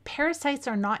 Parasites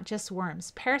are not just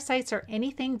worms. Parasites are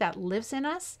anything that lives in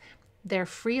us. They're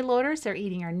freeloaders. They're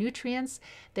eating our nutrients.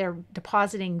 They're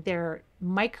depositing their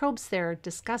microbes, their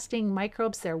disgusting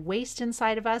microbes, their waste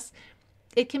inside of us.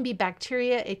 It can be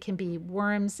bacteria, it can be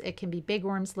worms, it can be big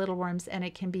worms, little worms, and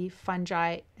it can be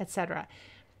fungi, etc.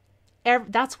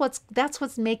 That's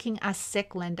what's making us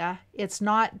sick, Linda. It's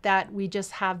not that we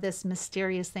just have this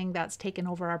mysterious thing that's taken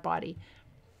over our body.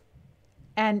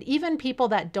 And even people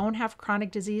that don't have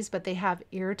chronic disease, but they have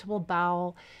irritable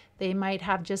bowel, they might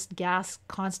have just gas,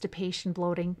 constipation,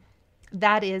 bloating.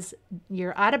 That is,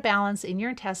 you're out of balance in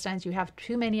your intestines. You have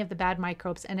too many of the bad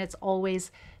microbes, and it's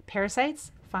always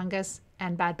parasites, fungus,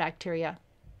 and bad bacteria.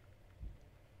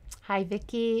 Hi,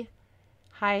 Vicky.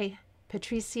 Hi,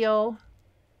 Patricio.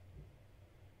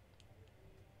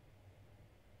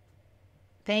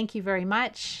 Thank you very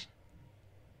much.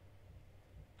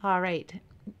 All right.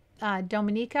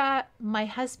 Dominica, my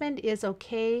husband is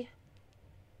okay.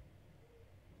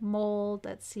 Mold,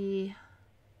 let's see.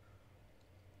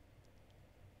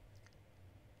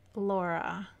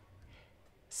 Laura.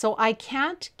 So I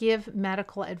can't give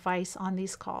medical advice on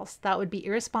these calls. That would be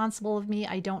irresponsible of me.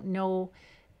 I don't know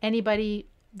anybody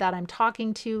that I'm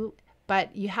talking to,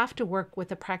 but you have to work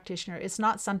with a practitioner. It's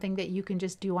not something that you can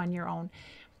just do on your own.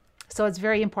 So it's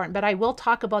very important. But I will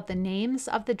talk about the names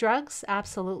of the drugs,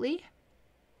 absolutely.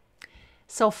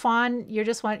 So Fawn,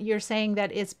 you're saying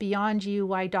that it's beyond you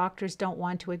why doctors don't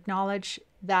want to acknowledge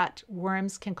that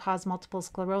worms can cause multiple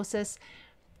sclerosis.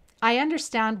 I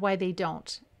understand why they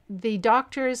don't. The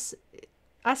doctors,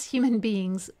 us human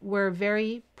beings, we're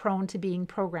very prone to being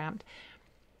programmed.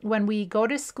 When we go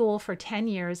to school for 10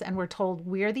 years and we're told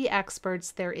we're the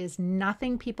experts, there is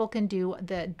nothing people can do,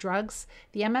 the drugs,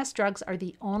 the MS drugs are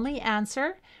the only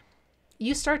answer,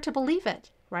 you start to believe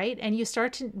it, right? And you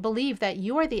start to believe that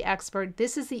you are the expert.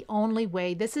 This is the only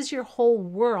way. This is your whole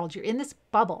world. You're in this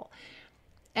bubble.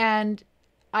 And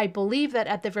I believe that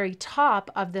at the very top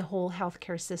of the whole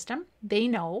healthcare system, they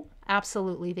know,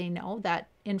 absolutely they know that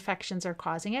infections are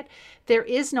causing it. There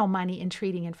is no money in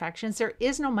treating infections. There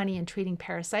is no money in treating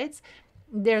parasites.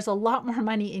 There's a lot more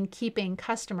money in keeping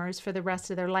customers for the rest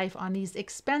of their life on these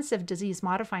expensive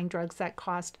disease-modifying drugs that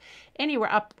cost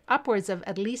anywhere upwards of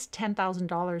at least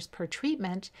 $10,000 per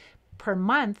treatment per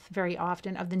month, very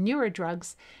often, of the newer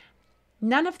drugs.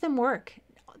 None of them work.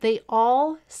 They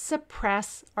all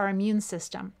suppress our immune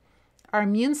system. Our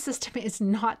immune system is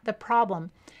not the problem.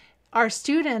 Our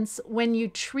students, when you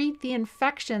treat the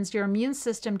infections, your immune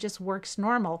system just works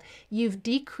normal. You've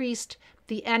decreased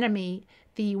the enemy.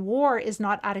 The war is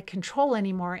not out of control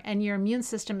anymore, and your immune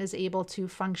system is able to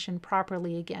function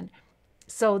properly again.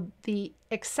 So the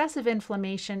excessive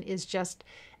inflammation is just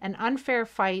an unfair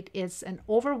fight. It's an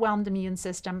overwhelmed immune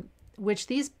system, which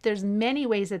there's many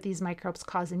ways that these microbes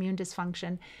cause immune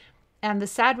dysfunction. And the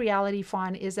sad reality,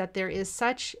 Fawn, is that there is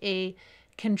such a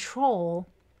control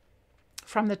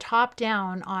from the top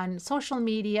down on social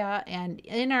media and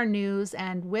in our news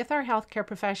and with our healthcare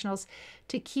professionals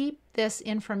to keep this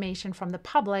information from the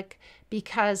public,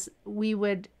 because we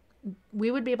would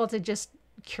be able to just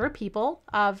cure people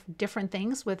of different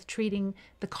things with treating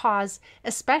the cause,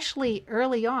 especially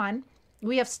early on.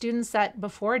 We have students that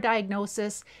before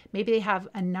diagnosis, maybe they have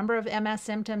a number of MS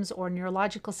symptoms or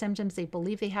neurological symptoms. They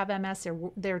believe they have MS.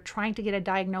 They're trying to get a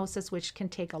diagnosis, which can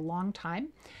take a long time.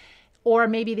 Or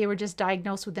maybe they were just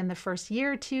diagnosed within the first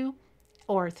year or 2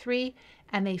 or 3,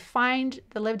 and they find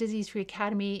the Live Disease Free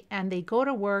Academy and they go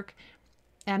to work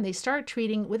and they start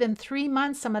treating. Within 3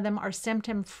 months, some of them are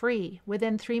symptom free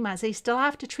within 3 months. They still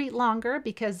have to treat longer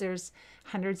because there's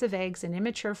hundreds of eggs and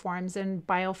immature forms and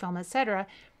biofilm, etc.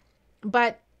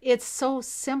 But it's so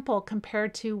simple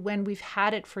compared to when we've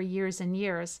had it for years and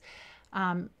years.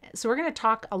 So we're going to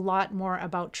talk a lot more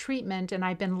about treatment, and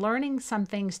I've been learning some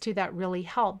things too that really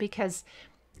help, because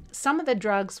some of the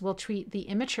drugs will treat the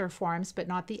immature forms but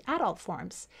not the adult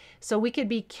forms. So we could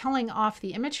be killing off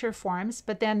the immature forms,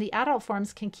 but then the adult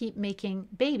forms can keep making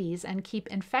babies and keep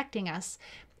infecting us.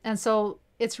 And so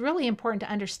it's really important to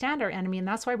understand our enemy, and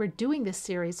that's why we're doing this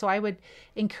series. So I would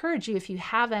encourage you, if you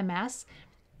have MS,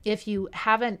 if you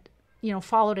haven't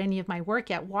followed any of my work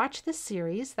yet, watch this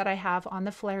series that I have on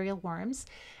the filarial worms.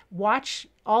 Watch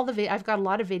all I've got a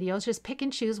lot of videos. Just pick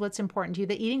and choose what's important to you.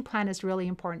 The eating plan is really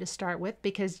important to start with,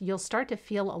 because you'll start to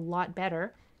feel a lot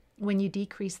better when you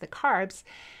decrease the carbs.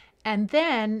 And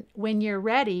then when you're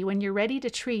ready to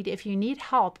treat, if you need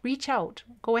help, reach out.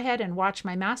 Go ahead and watch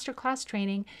my masterclass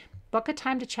training. Book a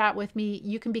time to chat with me.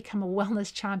 You can become a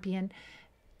wellness champion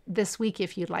this week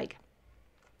if you'd like.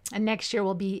 And next year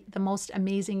will be the most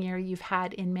amazing year you've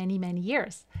had in many, many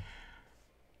years.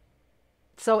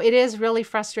 So it is really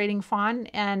frustrating, Fawn,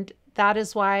 and that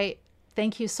is why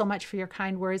thank you so much for your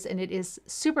kind words. And it is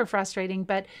super frustrating,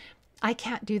 but I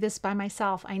can't do this by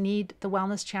myself. I need the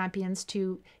wellness champions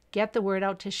to get the word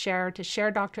out, to share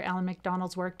Dr. Ellen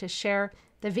McDonald's work, to share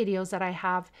the videos that I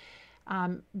have.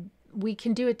 We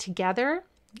can do it together,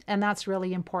 and that's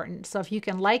really important. So if you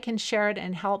can like and share it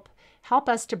and help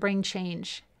us to bring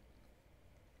change.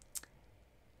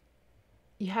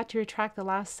 You had to retract the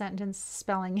last sentence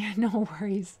spelling. No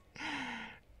worries.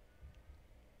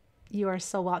 You are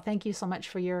so well. Thank you so much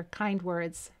for your kind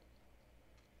words.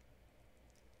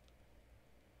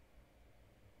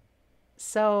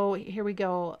 So here we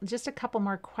go. Just a couple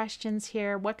more questions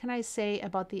here. What can I say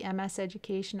about the MS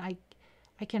education?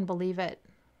 I can believe it.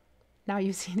 Now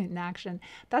you've seen it in action.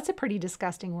 That's a pretty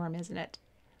disgusting worm, isn't it?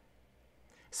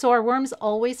 So are worms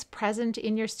always present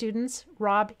in your students?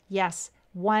 Rob, yes.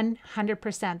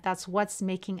 100%. That's what's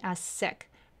making us sick.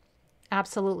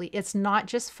 Absolutely. It's not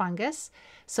just fungus.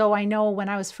 So I know when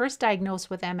I was first diagnosed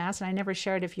with MS, and I never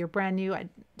shared, if you're brand new,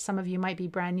 some of you might be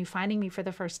brand new finding me for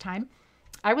the first time.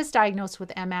 I was diagnosed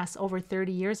with MS over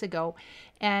 30 years ago.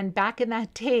 And back in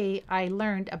that day, I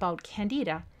learned about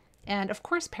Candida and of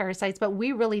course parasites, but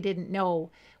we really didn't know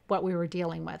what we were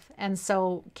dealing with. And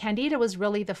so Candida was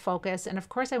really the focus. And of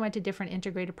course I went to different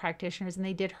integrated practitioners, and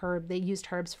they used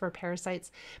herbs for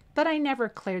parasites, but I never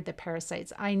cleared the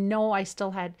parasites. I know I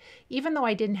still had, even though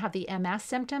I didn't have the MS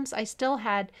symptoms, I still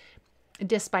had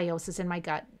dysbiosis in my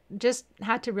gut. Just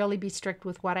had to really be strict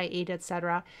with what I ate,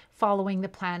 etc., following the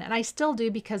plan. And I still do,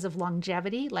 because of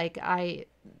longevity. Like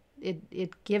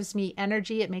it gives me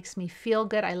energy. It makes me feel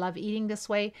good. I love eating this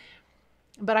way.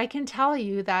 But I can tell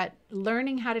you that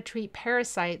learning how to treat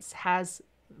parasites has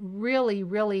really,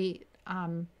 really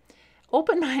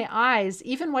opened my eyes,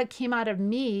 even what came out of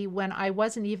me when I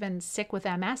wasn't even sick with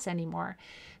MS anymore.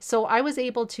 So I was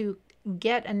able to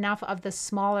get enough of the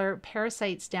smaller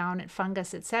parasites down, and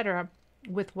fungus, etc.,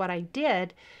 with what I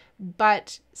did,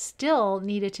 but still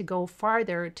needed to go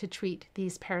farther to treat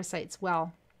these parasites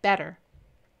better.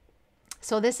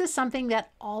 So this is something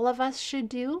that all of us should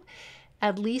do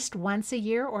at least once a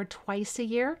year or twice a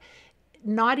year.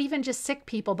 Not even just sick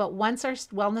people, but once our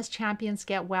wellness champions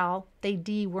get well, they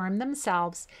deworm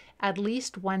themselves at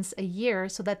least once a year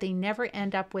so that they never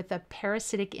end up with a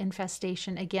parasitic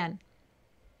infestation again.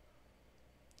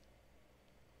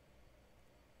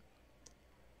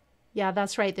 Yeah,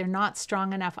 that's right. They're not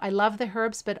strong enough. I love the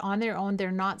herbs, but on their own, they're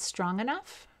not strong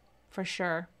enough, for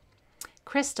sure.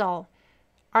 Crystal,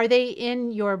 are they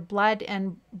in your blood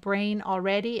and brain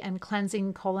already, and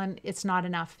cleansing colon, it's not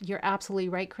enough? You're absolutely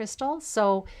right, Crystal.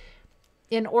 So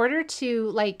in order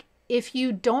to, if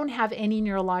you don't have any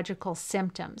neurological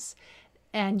symptoms,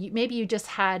 and maybe you just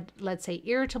had, let's say,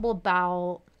 irritable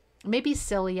bowel, maybe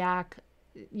celiac,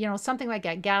 something like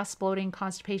that, gas, bloating,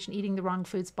 constipation, eating the wrong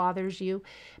foods bothers you,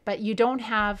 but you don't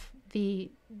have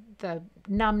the the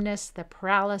numbness, the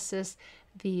paralysis,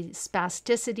 the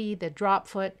spasticity, the drop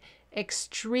foot,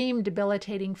 extreme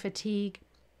debilitating fatigue,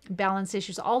 balance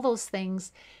issues, all those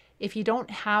things. If you don't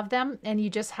have them and you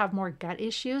just have more gut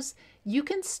issues, you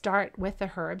can start with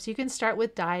the herbs. You can start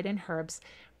with diet and herbs.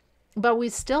 But we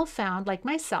still found, like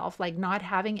myself, like not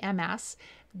having MS,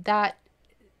 that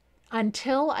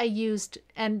until I used,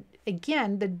 and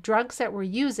again, the drugs that we're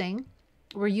using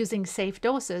safe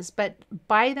doses, but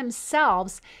by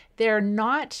themselves, they're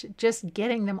not just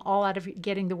getting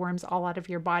the worms all out of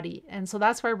your body. And so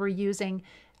that's why we're using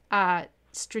a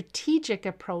strategic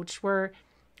approach where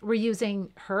we're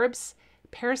using herbs,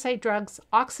 parasite drugs,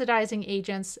 oxidizing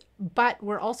agents, but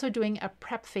we're also doing a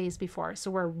prep phase before.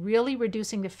 So we're really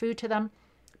reducing the food to them.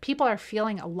 People are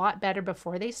feeling a lot better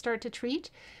before they start to treat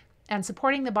and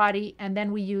supporting the body. And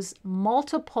then we use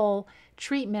multiple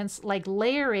treatments like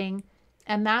layering.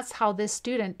 And that's how this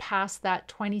student passed that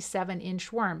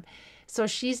 27-inch worm. So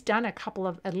she's done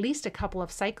at least a couple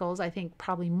of cycles, I think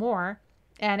probably more.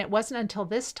 And it wasn't until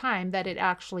this time that it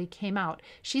actually came out.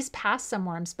 She's passed some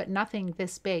worms, but nothing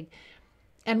this big.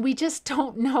 And we just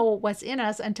don't know what's in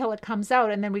us until it comes out.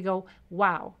 And then we go,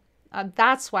 wow,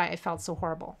 that's why I felt so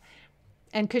horrible.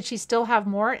 And could she still have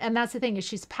more? And that's the thing, is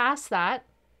she's past that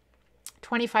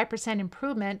 25%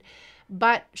 improvement,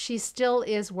 but she still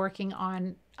is working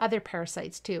on other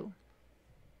parasites too.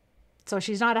 So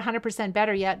she's not 100%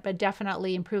 better yet, but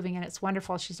definitely improving. And it's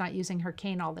wonderful she's not using her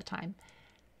cane all the time.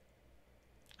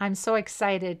 I'm so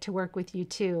excited to work with you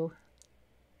too.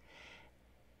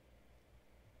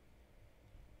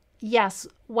 Yes,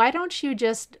 why don't you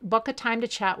just book a time to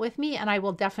chat with me and I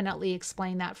will definitely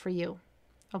explain that for you.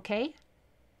 Okay?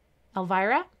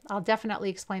 Elvira, I'll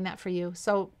definitely explain that for you.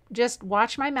 So just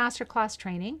watch my masterclass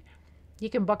training. You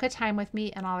can book a time with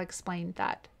me and I'll explain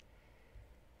that.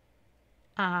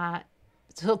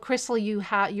 So Crystal, you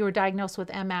were diagnosed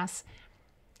with MS.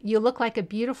 You look like a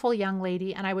beautiful young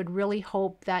lady, and I would really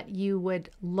hope that you would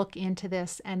look into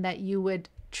this and that you would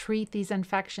treat these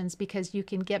infections, because you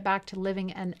can get back to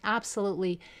living an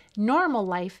absolutely normal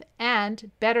life and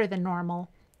better than normal,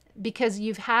 because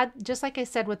you've had, just like I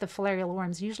said with the filarial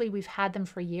worms, usually we've had them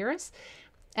for years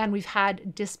and we've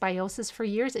had dysbiosis for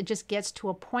years. It just gets to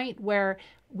a point where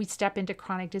we step into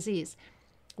chronic disease.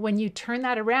 When you turn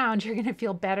that around, you're going to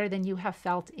feel better than you have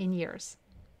felt in years.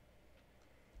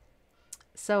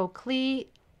 So Clee,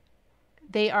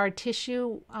 they are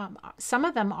tissue. Some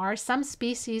of them are. Some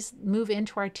species move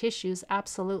into our tissues,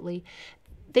 absolutely.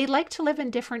 They like to live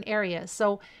in different areas.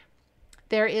 So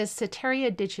there is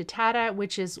Ceteria digitata,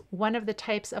 which is one of the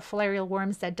types of filarial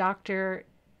worms that Dr.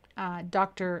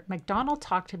 McDonald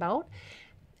talked about.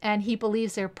 And he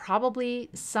believes there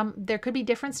could be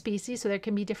different species, so there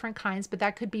can be different kinds, but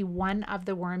that could be one of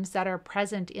the worms that are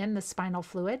present in the spinal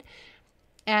fluid.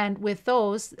 And with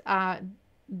those,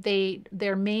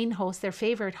 their main host, their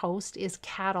favorite host is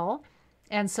cattle.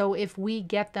 And so if we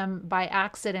get them by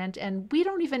accident, and we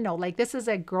don't even know, like this is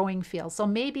a growing field, so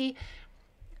maybe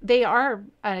they are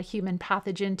a human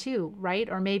pathogen too, right?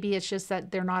 Or maybe it's just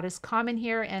that they're not as common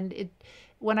here. And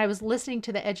when I was listening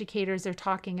to the educators, they're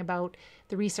talking about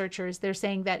the researchers, they're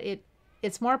saying that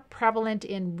it's more prevalent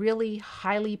in really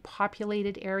highly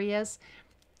populated areas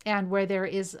and where there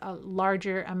is a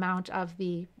larger amount of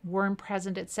the worm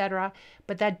present, etc.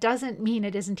 But that doesn't mean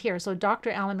it isn't here. So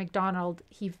Dr. Alan McDonald,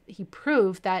 he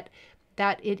proved that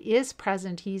it is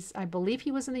present. I believe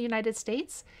he was in the United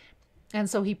States. And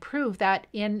so he proved that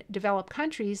in developed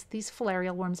countries, these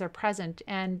filarial worms are present.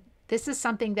 And this is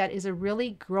something that is a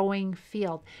really growing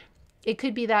field. It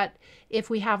could be that if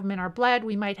we have them in our blood,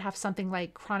 we might have something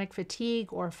like chronic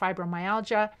fatigue or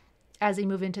fibromyalgia. As they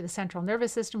move into the central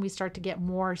nervous system, we start to get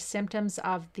more symptoms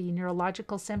of the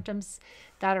neurological symptoms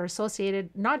that are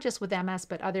associated not just with MS,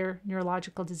 but other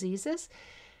neurological diseases.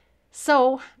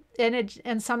 So,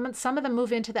 and some of them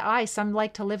move into the eyes. Some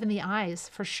like to live in the eyes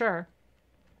for sure,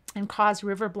 and cause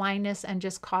river blindness and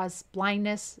just cause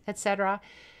blindness, etc.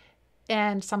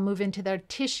 And some move into their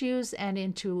tissues and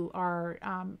into our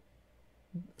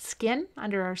skin,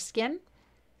 under our skin,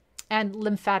 and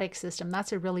lymphatic system.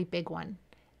 That's a really big one.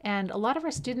 And a lot of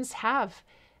our students have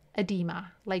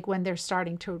edema, like when they're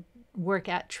starting to work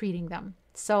at treating them.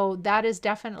 So that is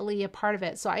definitely a part of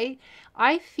it. So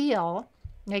I feel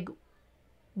like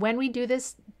when we do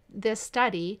this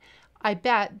study, I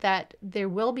bet that there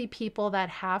will be people that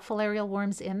have filarial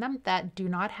worms in them that do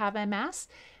not have MS,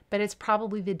 but it's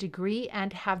probably the degree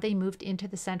and have they moved into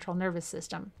the central nervous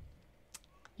system.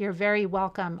 You're very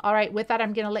welcome. All right, with that,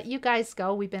 I'm going to let you guys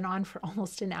go. We've been on for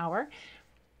almost an hour.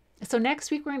 So next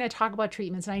week, we're going to talk about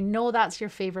treatments. And I know that's your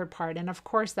favorite part. And of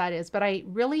course that is. But I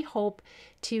really hope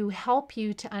to help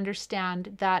you to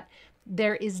understand that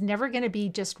there is never going to be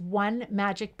just one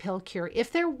magic pill cure.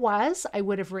 If there was, I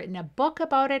would have written a book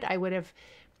about it. I would have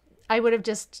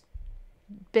just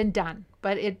been done.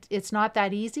 But it's not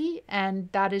that easy. And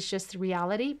that is just the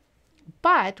reality.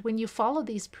 But when you follow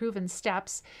these proven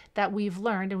steps that we've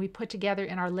learned and we put together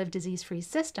in our Live Disease-Free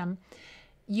system,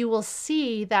 you will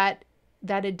see that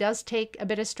it does take a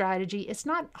bit of strategy. It's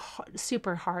not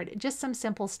super hard, just some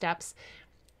simple steps,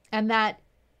 and that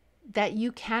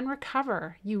you can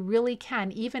recover. You really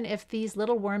can, even if these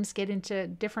little worms get into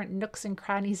different nooks and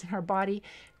crannies in our body,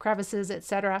 crevices,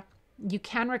 etc. You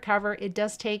can recover. It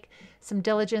does take some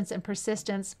diligence and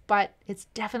persistence, but it's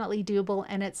definitely doable,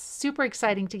 and it's super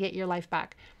exciting to get your life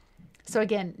back. So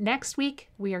again, next week,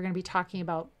 we are going to be talking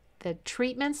about the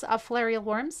treatments of filarial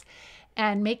worms,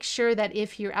 and make sure that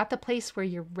if you're at the place where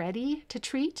you're ready to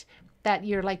treat, that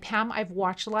you're like, Pam, I've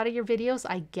watched a lot of your videos.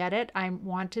 I get it. I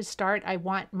want to start. I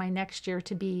want my next year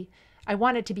to be, I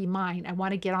want it to be mine. I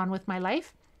want to get on with my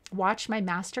life. Watch my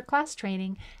masterclass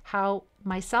training, how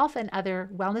myself and other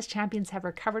wellness champions have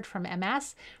recovered from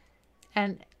MS.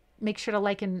 And make sure to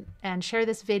like and share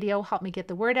this video. Help me get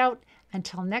the word out.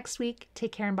 Until next week,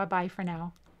 take care and bye-bye for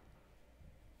now.